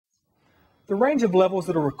The range of levels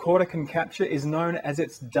that a recorder can capture is known as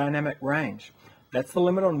its dynamic range. That's the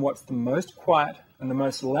limit on what's the most quiet and the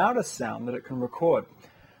most loudest sound that it can record.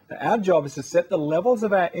 Now, our job is to set the levels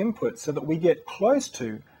of our input so that we get close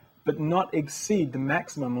to, but not exceed the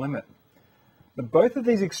maximum limit. Now, both of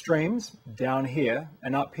these extremes, down here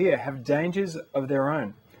and up here, have dangers of their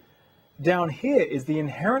own. Down here is the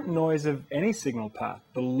inherent noise of any signal path,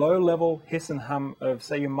 the low-level hiss and hum of,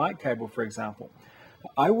 say, your mic cable, for example.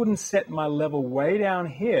 I wouldn't set my level way down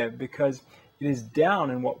here because it is down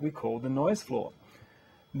in what we call the noise floor.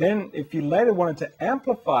 Then, if you later wanted to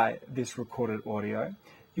amplify this recorded audio,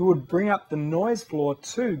 you would bring up the noise floor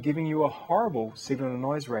too, giving you a horrible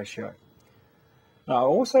signal-to-noise ratio. Now, I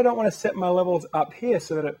also don't want to set my levels up here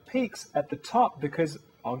so that it peaks at the top because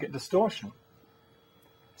I'll get distortion.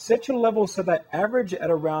 Set your levels so they average at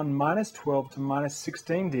around -12 to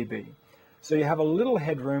 -16 dB, so you have a little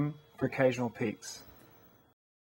headroom for occasional peaks.